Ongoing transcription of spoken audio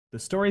The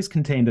stories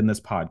contained in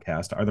this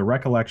podcast are the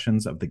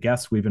recollections of the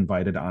guests we've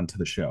invited onto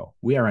the show.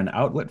 We are an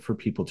outlet for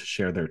people to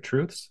share their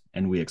truths,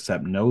 and we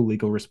accept no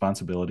legal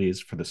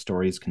responsibilities for the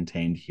stories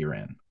contained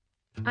herein.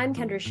 I'm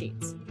Kendra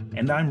Sheets.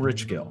 And I'm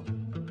Rich Gill.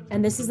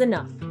 And this is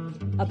Enough,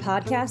 a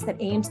podcast that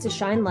aims to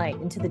shine light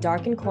into the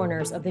darkened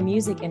corners of the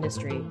music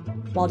industry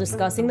while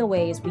discussing the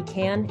ways we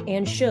can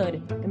and should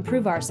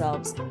improve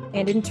ourselves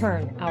and, in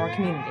turn, our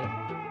community.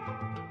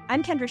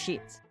 I'm Kendra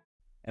Sheets.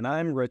 And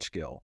I'm Rich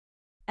Gill.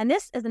 And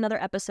this is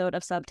another episode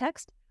of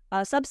Subtext,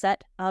 a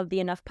subset of the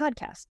Enough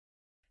podcast.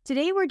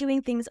 Today we're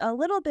doing things a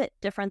little bit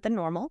different than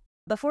normal.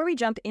 Before we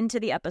jump into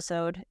the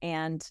episode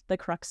and the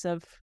crux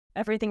of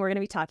everything we're going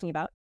to be talking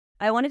about,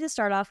 I wanted to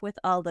start off with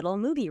a little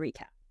movie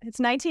recap.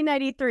 It's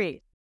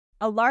 1993.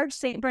 A large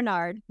St.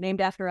 Bernard, named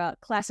after a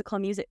classical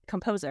music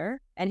composer,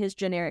 and his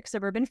generic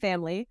suburban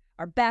family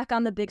are back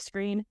on the big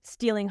screen,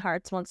 stealing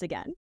hearts once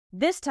again.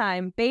 This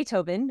time,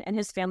 Beethoven and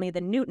his family,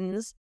 the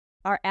Newtons,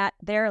 are at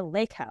their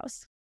lake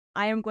house.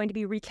 I am going to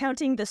be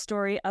recounting the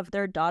story of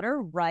their daughter,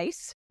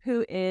 Rice,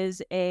 who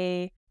is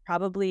a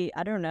probably,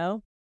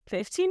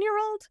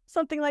 15-year-old,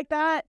 something like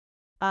that.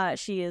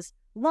 She is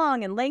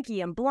long and lanky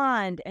and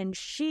blonde, and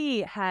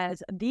she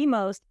has the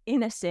most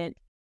innocent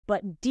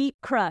but deep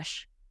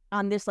crush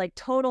on this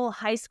total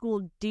high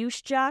school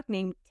douche jock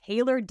named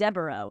Taylor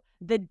Devereaux,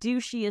 the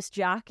douchiest,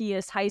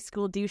 jockiest high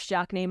school douche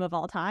jock name of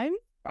all time.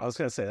 I was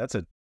going to say, that's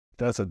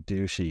a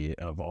douchey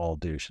of all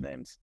douche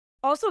names.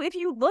 Also, if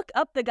you look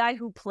up the guy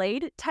who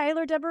played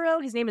Tyler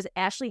Devereaux, his name is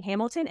Ashley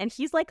Hamilton, and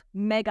he's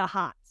mega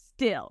hot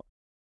still.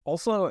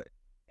 Also,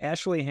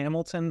 Ashley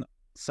Hamilton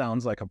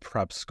sounds like a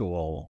prep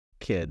school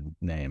kid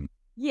name.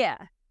 Yeah,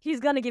 he's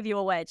going to give you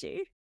a wedgie.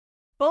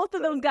 Both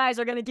of those guys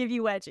are going to give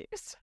you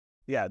wedgies.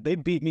 Yeah, they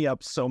beat me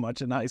up so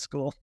much in high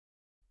school.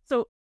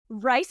 So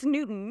Rice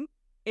Newton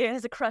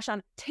has a crush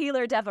on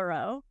Taylor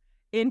Devereaux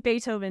in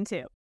Beethoven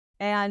 2.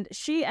 And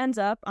she ends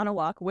up on a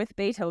walk with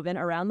Beethoven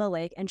around the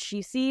lake, and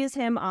she sees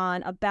him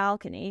on a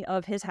balcony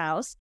of his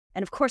house.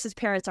 And of course, his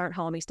parents aren't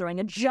home. He's throwing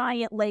a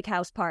giant lake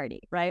house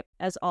party, right?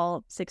 As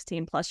all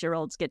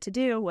 16-plus-year-olds get to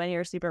do when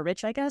you're super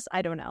rich, I guess.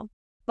 I don't know.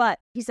 But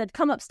he said,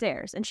 come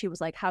upstairs. And she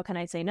was like, how can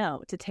I say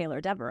no to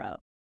Taylor Devereaux?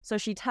 So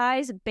she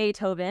ties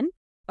Beethoven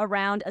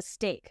around a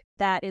stake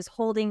that is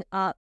holding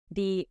up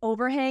the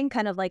overhang,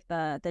 kind of like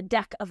the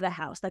deck of the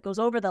house that goes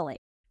over the lake.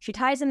 She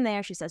ties him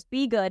there. She says,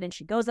 be good. And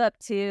she goes up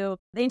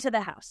into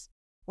the house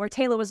where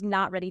Taylor was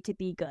not ready to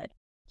be good.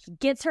 He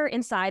gets her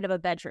inside of a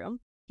bedroom.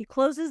 He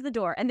closes the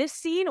door. And this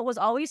scene was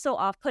always so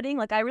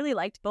off-putting. I really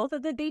liked both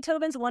of the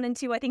Beethovens, 1 and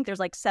 2. I think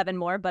there's 7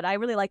 more, but I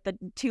really liked the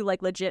 2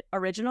 legit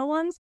original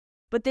ones.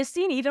 But this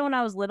scene, even when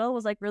I was little,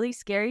 was really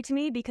scary to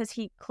me because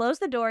he closed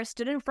the door,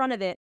 stood in front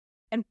of it,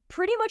 and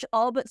pretty much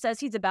all but says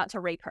he's about to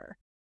rape her.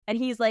 And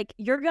he's like,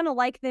 you're going to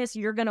like this.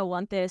 You're going to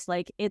want this.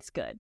 It's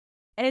good.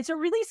 And it's a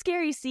really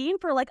scary scene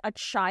for a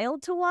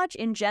child to watch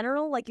in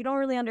general. You don't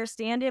really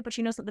understand it, but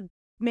you know the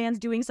man's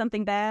doing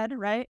something bad,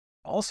 right?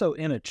 Also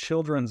in a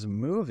children's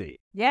movie.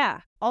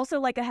 Yeah.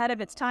 Also ahead of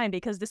its time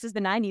because this is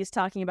the 90s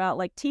talking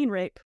about teen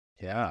rape.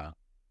 Yeah.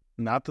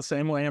 Not the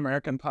same way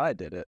American Pie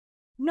did it.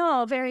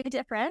 No, very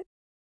different.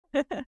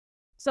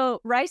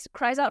 So Rice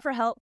cries out for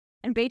help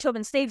and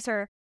Beethoven saves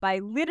her by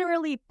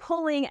literally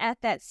pulling at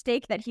that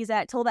stake that he's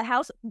at till the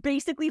house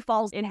basically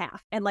falls in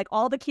half. And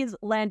all the kids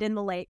land in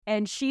the lake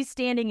and she's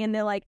standing in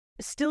the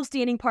still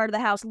standing part of the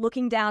house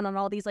looking down on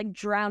all these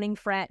drowning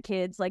frat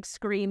kids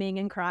screaming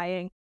and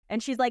crying.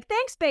 And she's like,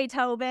 thanks,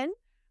 Beethoven.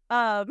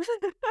 But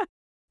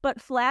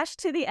flash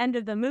to the end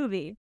of the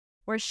movie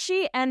where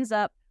she ends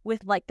up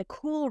with the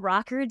cool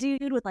rocker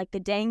dude with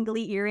the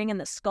dangly earring and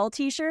the skull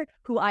t-shirt,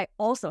 who I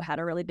also had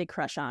a really big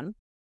crush on.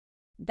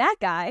 That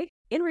guy,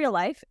 in real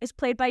life, is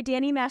played by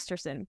Danny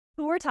Masterson,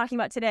 who we're talking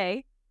about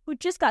today, who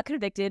just got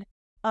convicted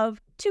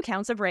of 2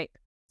 counts of rape.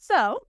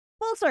 So,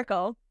 full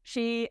circle,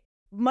 she,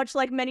 much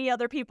like many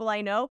other people I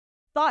know,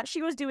 thought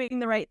she was doing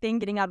the right thing,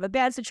 getting out of a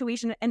bad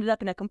situation, and ended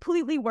up in a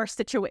completely worse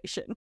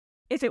situation,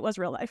 if it was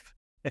real life.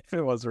 If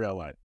it was real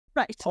life.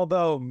 Right.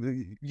 Although,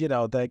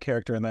 that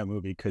character in that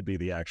movie could be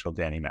the actual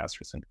Danny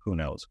Masterson. Who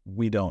knows?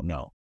 We don't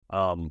know.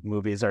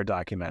 Movies are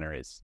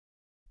documentaries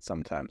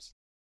sometimes.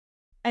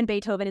 And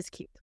Beethoven is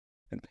cute.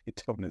 And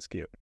Beethoven is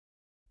cute.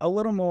 A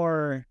little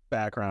more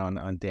background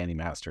on Danny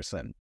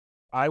Masterson.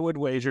 I would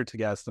wager to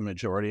guess the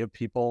majority of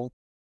people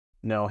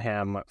know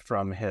him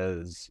from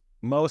his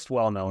most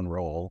well-known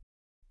role,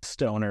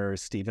 stoner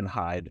Stephen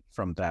Hyde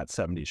from That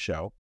 70s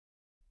Show,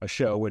 a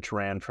show which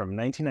ran from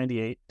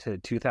 1998 to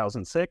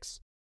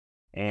 2006,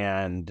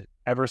 and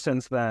ever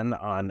since then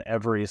on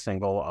every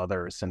single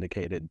other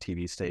syndicated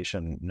TV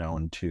station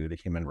known to the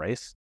human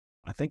race.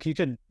 I think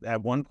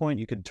at one point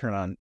you could turn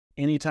on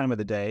any time of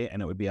the day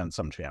and it would be on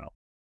some channel.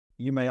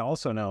 You may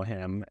also know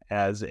him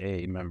as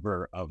a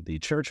member of the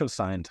Church of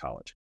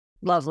Scientology.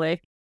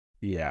 Lovely.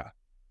 Yeah.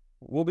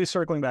 We'll be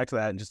circling back to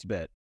that in just a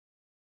bit.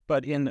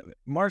 But in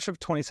March of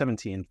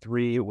 2017,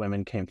 3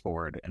 women came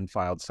forward and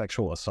filed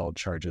sexual assault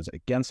charges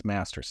against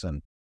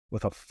Masterson,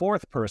 with a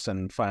 4th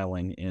person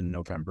filing in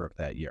November of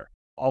that year.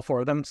 All 4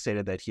 of them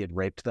stated that he had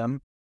raped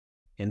them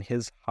in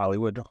his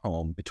Hollywood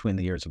home between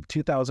the years of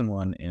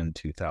 2001 and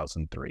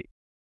 2003,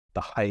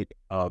 the height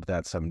of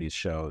that 70s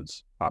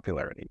show's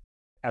popularity.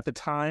 At the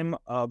time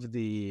of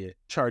the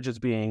charges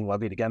being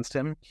levied against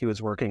him, he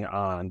was working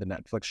on the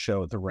Netflix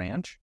show The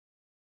Ranch,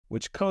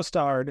 which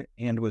co-starred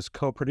and was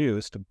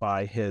co-produced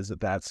by his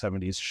That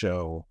 70s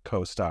Show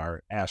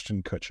co-star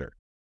Ashton Kutcher.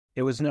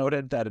 It was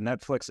noted that a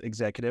Netflix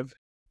executive,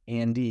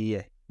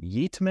 Andy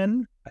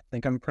Yeatman, I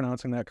think I'm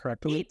pronouncing that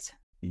correctly.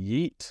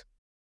 Yeat.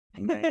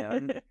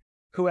 Man.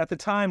 Who at the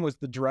time was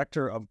the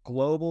director of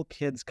global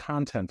kids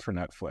content for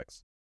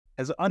Netflix,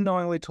 has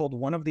unknowingly told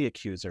one of the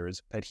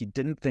accusers that he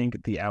didn't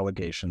think the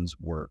allegations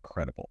were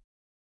credible.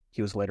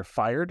 He was later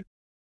fired.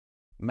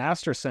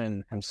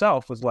 Masterson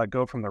himself was let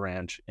go from the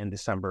ranch in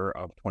December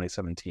of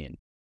 2017,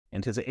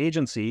 and his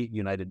agency,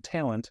 United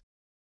Talent,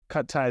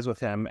 cut ties with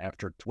him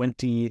after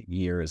 20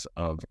 years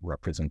of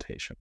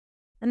representation.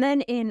 And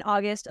then in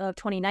August of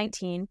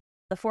 2019,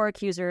 the four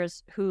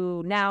accusers,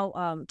 who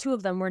now two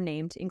of them were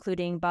named,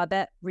 including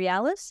Babette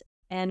Realis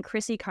and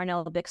Chrissy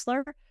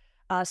Carnell-Bixler,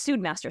 sued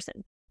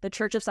Masterson, the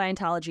Church of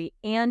Scientology,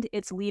 and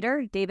its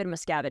leader, David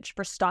Miscavige,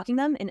 for stalking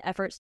them in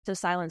efforts to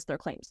silence their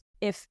claims.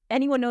 If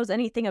anyone knows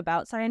anything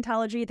about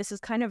Scientology, this is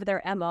kind of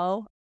their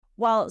MO.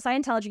 While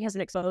Scientology has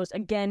been exposed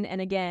again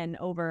and again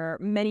over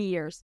many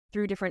years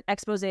through different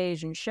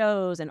exposés and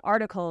shows and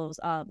articles,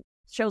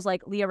 shows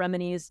like Leah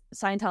Remini's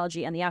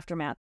Scientology and the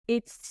Aftermath,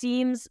 it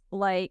seems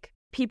like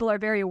people are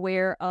very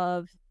aware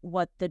of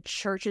what the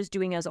church is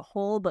doing as a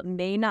whole, but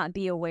may not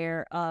be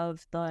aware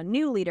of the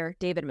new leader,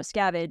 David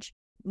Miscavige,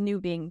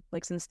 new being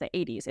like since the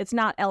 80s. It's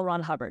not L.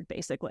 Ron Hubbard,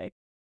 basically.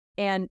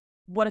 And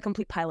what a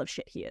complete pile of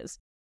shit he is.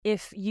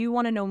 If you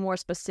want to know more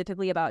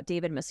specifically about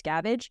David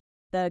Miscavige,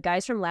 the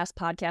guys from Last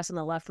Podcast on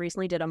the Left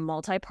recently did a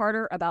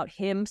multi-parter about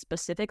him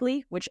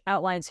specifically, which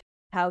outlines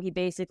how he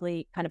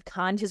basically kind of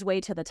conned his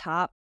way to the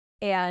top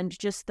and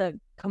just the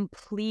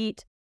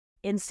complete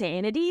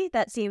insanity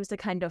that seems to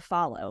kind of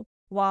follow.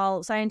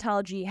 While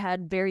Scientology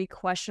had very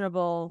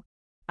questionable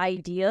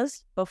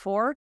ideas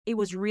before, it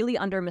was really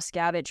under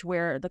Miscavige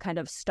where the kind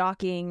of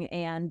stalking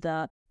and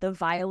the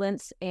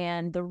violence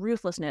and the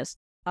ruthlessness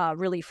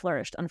really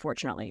flourished,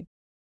 unfortunately.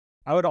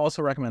 I would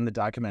also recommend the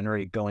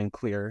documentary Going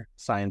Clear,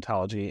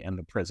 Scientology and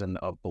the Prison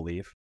of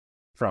Belief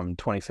from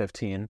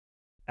 2015.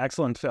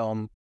 Excellent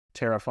film,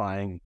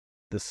 terrifying,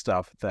 the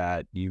stuff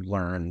that you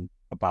learn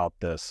about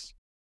this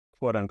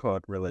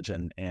quote-unquote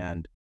religion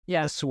and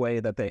the sway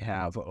that they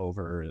have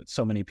over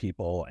so many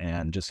people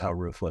and just how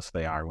ruthless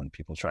they are when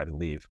people try to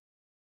leave.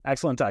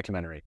 Excellent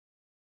documentary.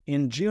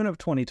 In June of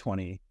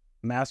 2020,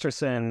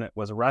 Masterson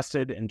was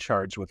arrested and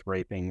charged with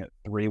raping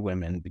 3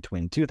 women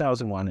between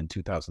 2001 and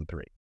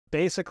 2003.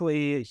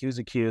 Basically, he was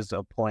accused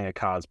of pulling a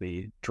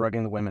Cosby,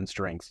 drugging the women's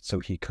drinks so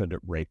he could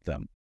rape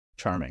them.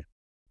 Charming.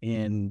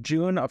 In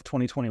June of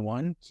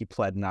 2021, he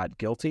pled not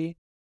guilty.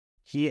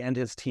 He and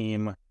his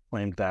team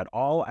claimed that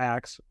all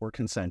acts were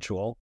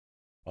consensual,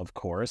 of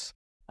course,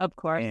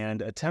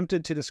 and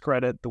attempted to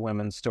discredit the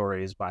women's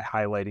stories by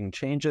highlighting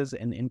changes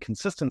and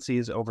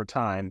inconsistencies over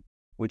time,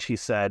 which he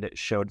said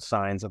showed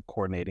signs of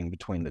coordinating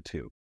between the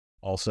two.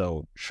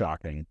 Also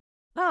shocking.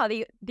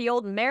 The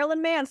old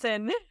Marilyn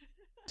Manson.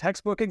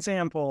 Textbook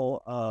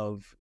example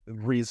of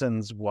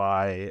reasons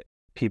why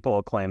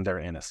people claim they're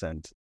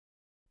innocent.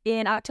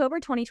 In October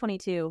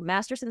 2022,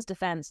 Masterson's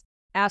defense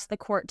asked the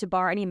court to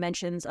bar any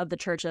mentions of the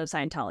Church of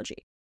Scientology.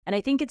 And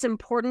I think it's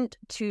important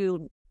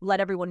to let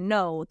everyone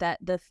know that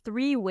the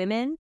 3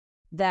 women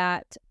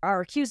that are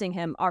accusing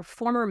him are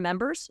former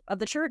members of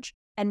the church,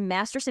 and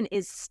Masterson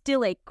is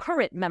still a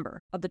current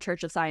member of the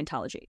Church of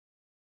Scientology.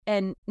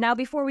 And now,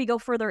 before we go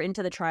further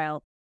into the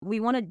trial, we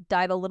want to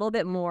dive a little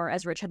bit more,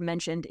 as Rich had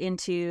mentioned,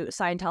 into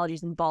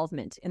Scientology's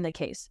involvement in the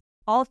case.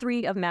 All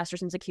 3 of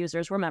Masterson's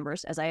accusers were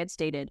members, as I had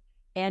stated,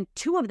 and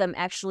 2 of them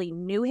actually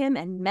knew him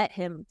and met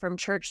him from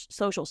church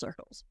social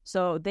circles.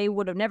 So they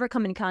would have never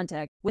come in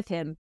contact with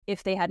him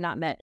if they had not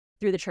met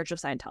through the Church of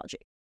Scientology.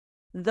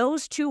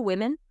 Those 2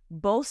 women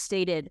both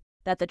stated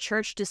that the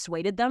church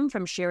dissuaded them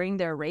from sharing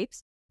their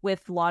rapes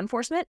with law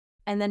enforcement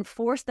and then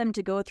forced them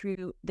to go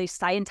through the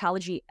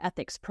Scientology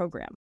ethics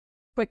program.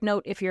 Quick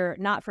note, if you're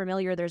not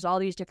familiar, there's all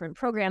these different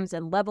programs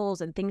and levels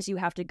and things you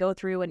have to go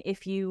through. And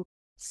if you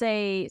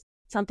say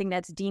something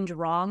that's deemed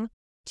wrong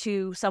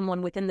to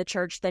someone within the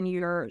church, then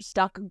you're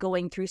stuck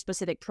going through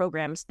specific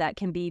programs that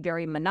can be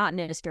very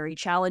monotonous, very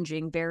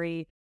challenging,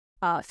 very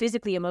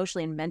physically,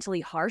 emotionally, and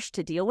mentally harsh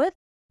to deal with.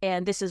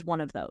 And this is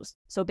one of those.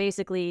 So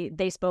basically,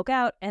 they spoke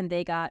out and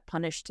they got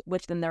punished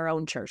within their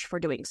own church for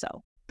doing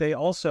so. They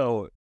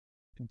also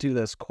do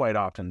this quite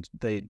often.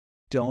 They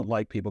don't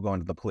like people going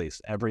to the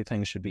police.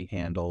 Everything should be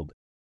handled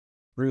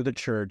through the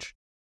church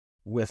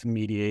with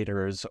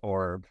mediators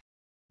or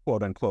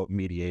quote-unquote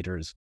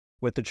mediators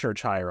with the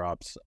church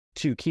higher-ups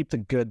to keep the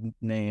good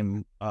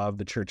name of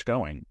the church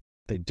going.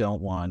 They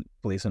don't want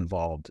police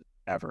involved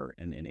ever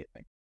in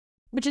anything.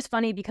 Which is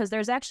funny because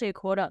there's actually a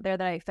quote out there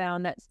that I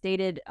found that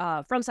stated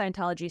from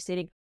Scientology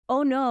stating,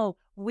 "Oh no,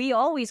 we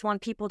always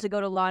want people to go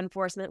to law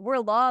enforcement. We're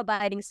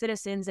law-abiding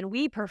citizens, and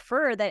we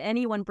prefer that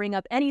anyone bring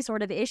up any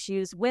sort of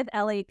issues with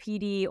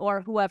LAPD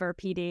or whoever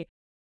PD.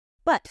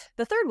 But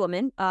the third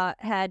woman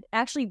had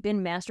actually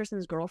been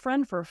Masterson's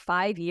girlfriend for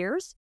 5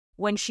 years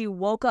when she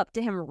woke up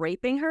to him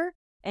raping her,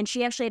 and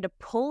she actually had to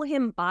pull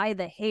him by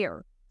the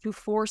hair to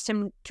force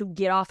him to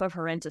get off of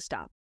her and to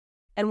stop.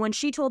 And when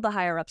she told the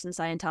higher-ups in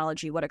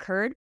Scientology what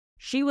occurred,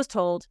 she was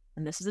told,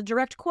 and this is a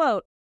direct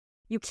quote,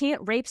 "You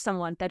can't rape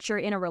someone that you're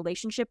in a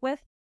relationship with.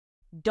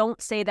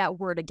 Don't say that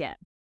word again."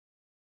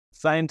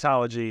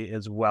 Scientology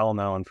is well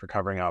known for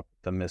covering up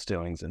the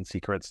misdoings and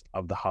secrets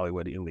of the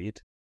Hollywood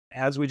elite.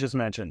 As we just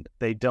mentioned,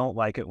 they don't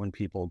like it when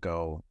people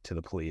go to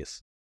the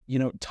police. You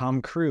know,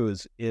 Tom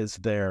Cruise is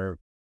their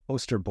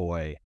poster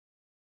boy.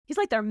 He's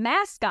like their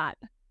mascot.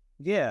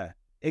 Yeah,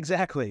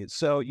 exactly.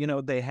 So, you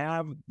know, they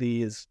have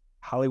these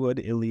Hollywood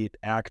elite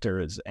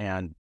actors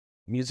and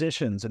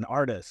musicians and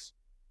artists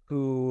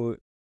who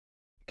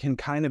can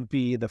kind of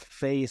be the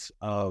face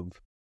of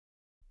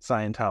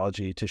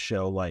Scientology to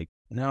show like,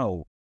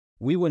 no,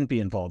 we wouldn't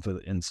be involved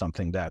in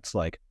something that's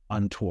like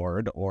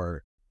untoward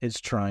or is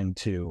trying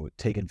to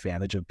take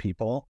advantage of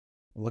people.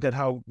 Look at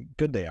how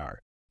good they are.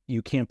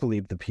 You can't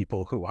believe the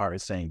people who are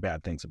saying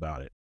bad things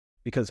about it,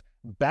 because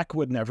Beck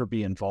would never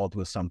be involved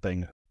with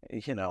something,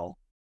 you know.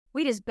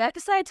 Wait, is Beck a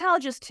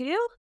Scientologist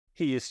too?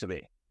 He used to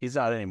be. He's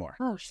not anymore.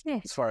 Oh,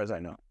 shit. As far as I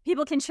know.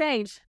 People can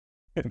change.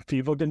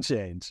 People can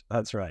change.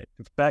 That's right.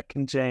 If Beck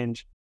can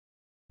change,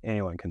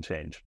 anyone can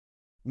change.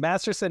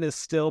 Masterson is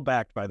still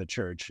backed by the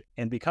church,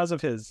 and because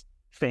of his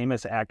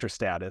famous actor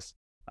status,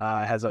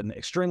 has an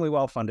extremely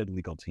well-funded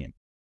legal team.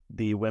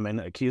 The women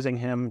accusing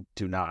him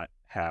do not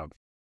have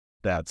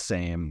that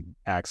same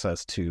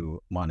access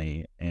to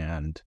money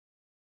and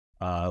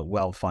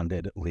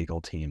well-funded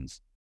legal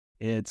teams.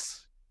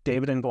 It's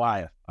David and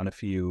Goliath on a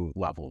few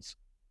levels.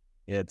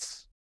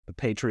 It's the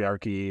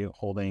patriarchy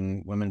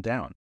holding women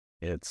down.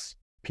 It's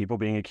people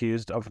being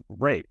accused of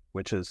rape,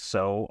 which is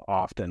so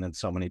often and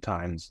so many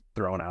times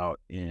thrown out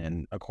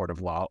in a court of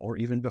law or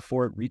even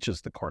before it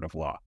reaches the court of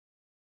law.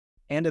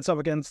 And it's up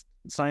against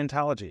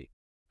Scientology,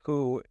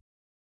 who,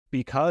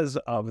 because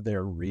of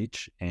their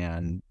reach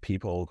and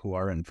people who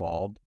are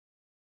involved,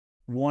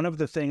 one of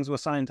the things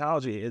with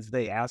Scientology is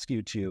they ask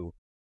you to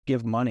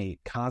give money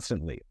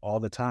constantly, all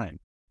the time.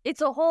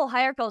 It's a whole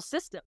hierarchical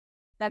system.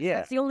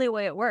 That's the only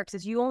way it works,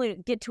 is you only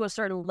get to a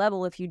certain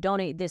level if you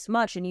donate this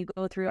much, and you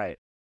go through, right.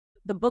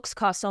 The books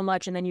cost so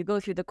much, and then you go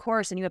through the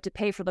course, and you have to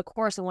pay for the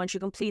course, and once you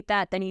complete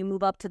that, then you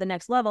move up to the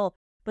next level.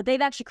 But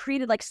they've actually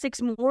created like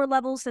 6 more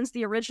levels since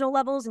the original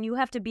levels, and you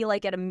have to be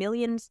like at $1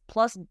 million+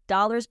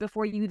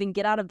 before you even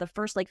get out of the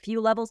first like few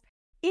levels.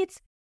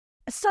 It's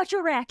such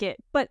a racket.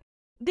 But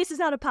this is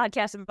not a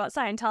podcast about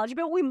Scientology,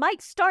 but we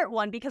might start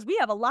one because we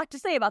have a lot to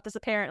say about this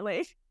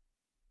apparently.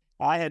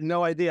 I had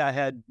no idea I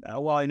had,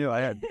 I knew I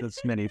had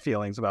this many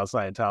feelings about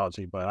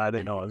Scientology, but I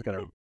didn't know I was going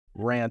to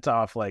rant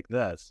off like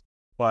this.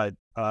 But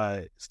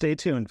stay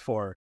tuned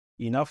for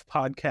Enough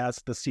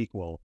Podcast, the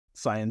sequel,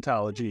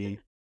 Scientology,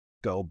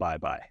 go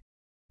bye-bye.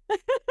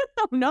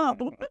 Oh, no.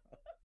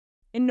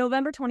 In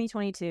November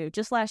 2022,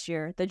 just last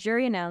year, the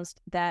jury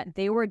announced that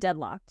they were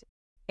deadlocked,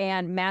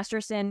 and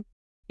Masterson,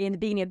 in the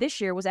beginning of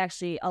this year, was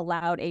actually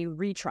allowed a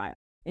retrial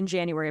in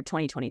January of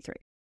 2023.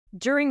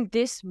 During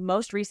this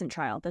most recent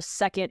trial, the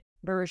second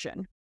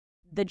version,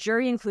 the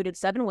jury included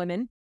 7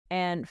 women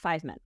and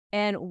 5 men.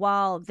 And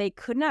while they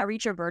could not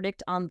reach a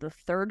verdict on the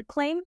third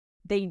claim,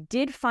 they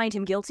did find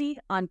him guilty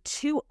on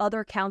 2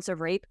 other counts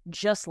of rape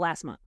just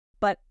last month.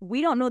 But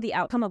we don't know the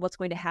outcome of what's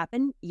going to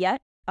happen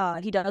yet.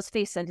 He does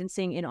face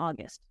sentencing in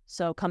August,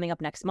 so coming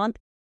up next month.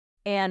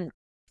 And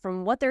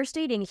from what they're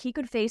stating, he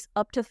could face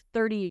up to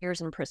 30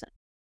 years in prison.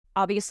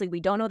 Obviously,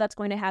 we don't know that's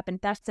going to happen.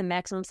 That's the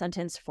maximum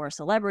sentence for a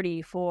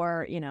celebrity,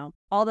 for, you know,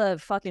 all the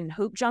fucking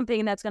hoop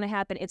jumping that's going to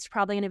happen. It's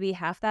probably going to be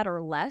half that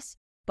or less.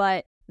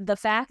 But the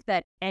fact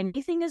that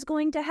anything is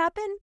going to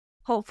happen,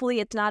 hopefully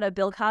it's not a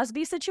Bill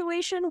Cosby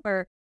situation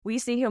where we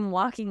see him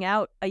walking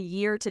out a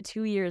year to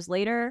 2 years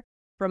later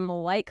from a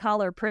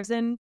white-collar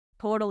prison,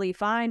 totally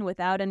fine,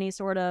 without any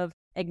sort of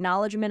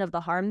acknowledgement of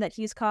the harm that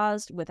he's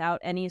caused, without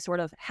any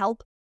sort of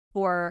help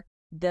for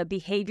the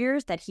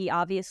behaviors that he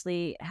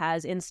obviously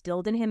has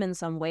instilled in him in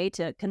some way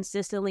to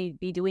consistently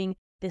be doing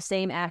the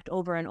same act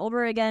over and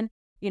over again.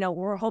 You know,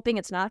 we're hoping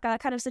it's not that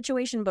kind of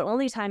situation, but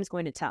only time's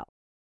going to tell.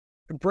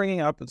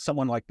 Bringing up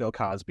someone like Bill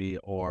Cosby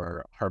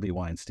or Harvey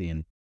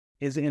Weinstein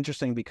is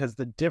interesting because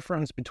the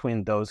difference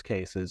between those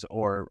cases,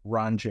 or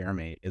Ron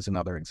Jeremy is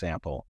another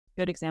example.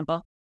 Good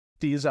example.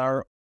 These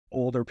are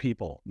older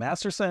people.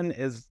 Masterson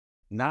is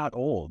not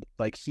old.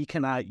 Like, he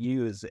cannot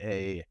use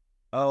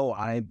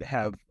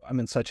I'm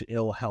in such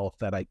ill health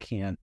that I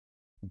can't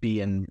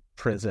be in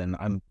prison.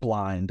 I'm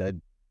blind. I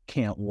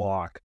can't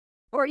walk.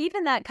 Or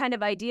even that kind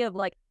of idea of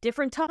like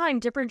different time,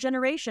 different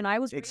generation. I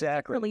was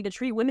exactly differently to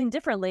treat women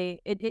differently.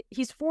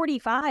 He's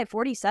 45,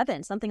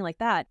 47, something like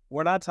that.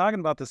 We're not talking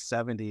about the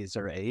 70s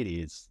or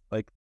 80s.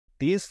 Like,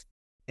 these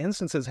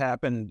instances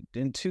happened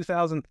in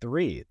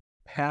 2003,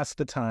 past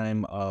the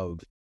time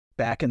of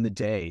back in the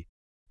day,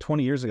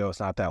 20 years ago is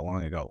not that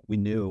long ago. We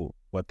knew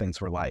what things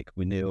were like.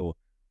 We knew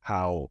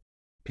how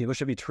people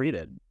should be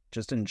treated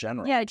just in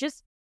general. Yeah,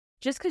 just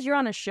because you're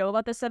on a show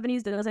about the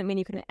 70s, that doesn't mean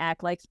you can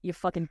act like you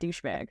fucking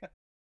douchebag.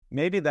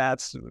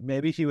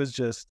 Maybe he was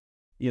just,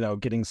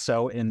 getting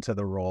so into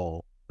the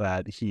role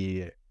that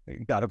he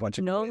got a bunch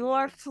of... No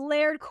more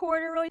flared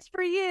corduroys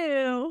for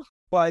you.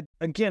 But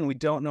again, we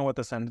don't know what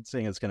the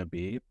sentencing is going to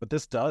be, but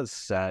this does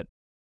set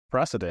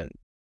precedent.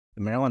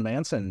 The Marilyn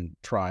Manson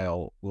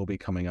trial will be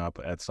coming up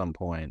at some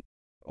point,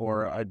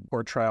 or a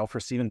court trial for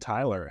Steven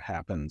Tyler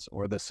happens,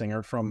 or the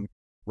singer from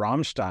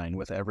Rammstein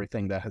with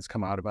everything that has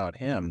come out about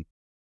him.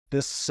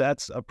 This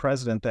sets a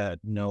precedent that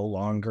no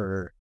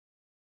longer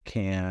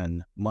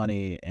can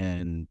money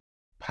and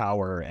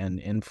power and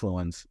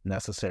influence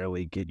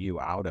necessarily get you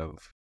out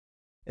of.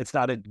 It's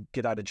not a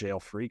get out of jail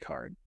free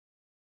card.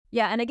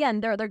 Yeah, and again,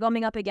 they're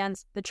going up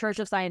against the Church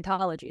of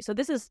Scientology. So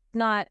this is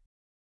not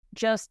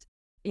just,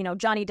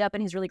 Johnny Depp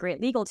and his really great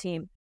legal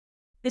team.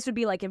 This would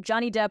be like if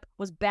Johnny Depp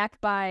was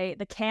backed by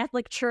the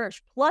Catholic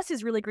Church plus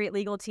his really great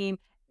legal team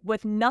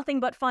with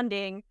nothing but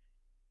funding,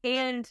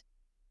 and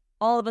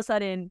all of a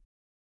sudden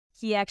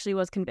he actually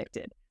was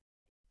convicted.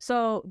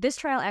 So this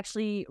trial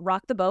actually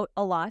rocked the boat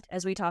a lot,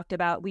 as we talked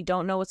about. We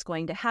don't know what's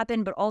going to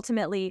happen, but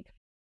ultimately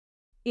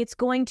it's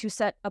going to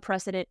set a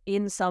precedent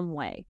in some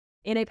way,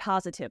 in a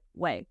positive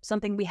way,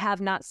 something we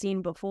have not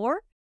seen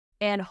before,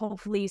 and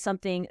hopefully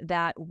something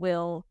that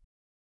will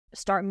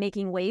start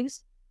making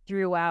waves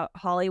throughout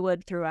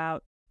Hollywood,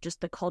 throughout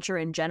just the culture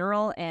in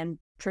general, and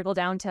trickle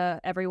down to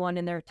everyone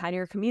in their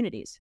tinier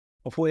communities.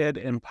 Hopefully it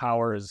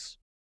empowers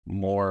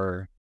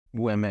more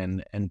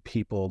women and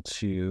people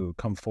to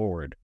come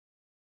forward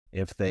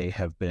if they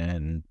have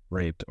been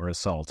raped or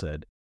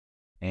assaulted.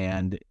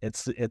 And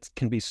it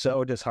can be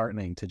so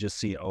disheartening to just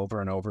see over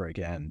and over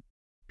again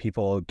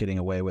people getting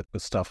away with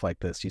stuff like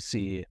this. You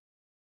see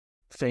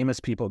famous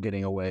people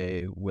getting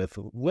away with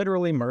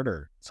literally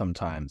murder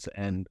sometimes,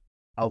 and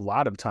a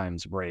lot of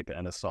times rape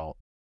and assault.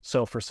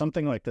 So for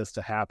something like this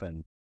to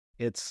happen,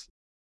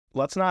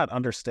 let's not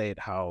understate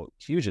how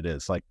huge it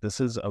is. Like,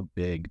 this is a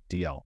big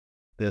deal.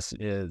 This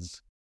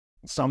is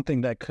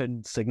something that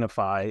could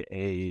signify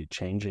a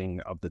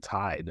changing of the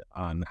tide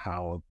on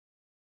how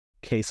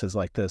cases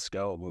like this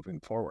go moving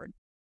forward.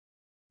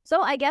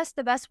 So I guess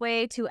the best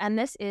way to end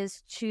this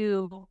is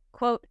to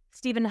quote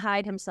Stephen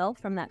Hyde himself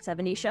from that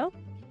 70s show.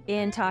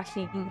 In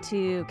talking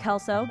to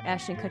Kelso,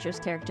 Ashton Kutcher's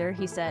character,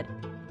 he said,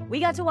 "We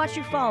got to watch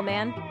you fall,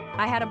 man.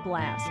 I had a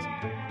blast."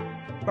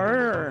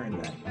 Burn!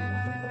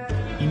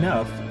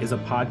 Enough is a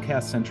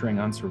podcast centering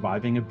on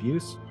surviving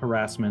abuse,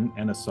 harassment,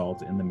 and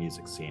assault in the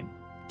music scene.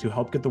 To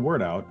help get the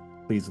word out,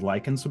 please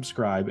like and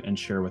subscribe and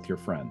share with your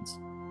friends.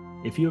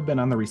 If you have been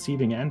on the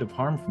receiving end of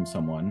harm from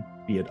someone,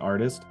 be it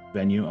artist,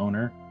 venue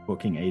owner,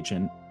 booking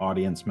agent,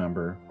 audience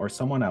member, or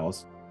someone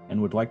else,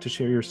 and would like to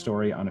share your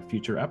story on a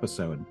future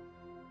episode,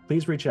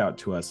 please reach out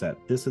to us at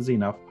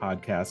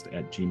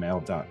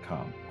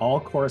thisisenoughpodcast@gmail.com. All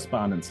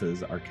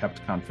correspondences are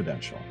kept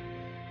confidential.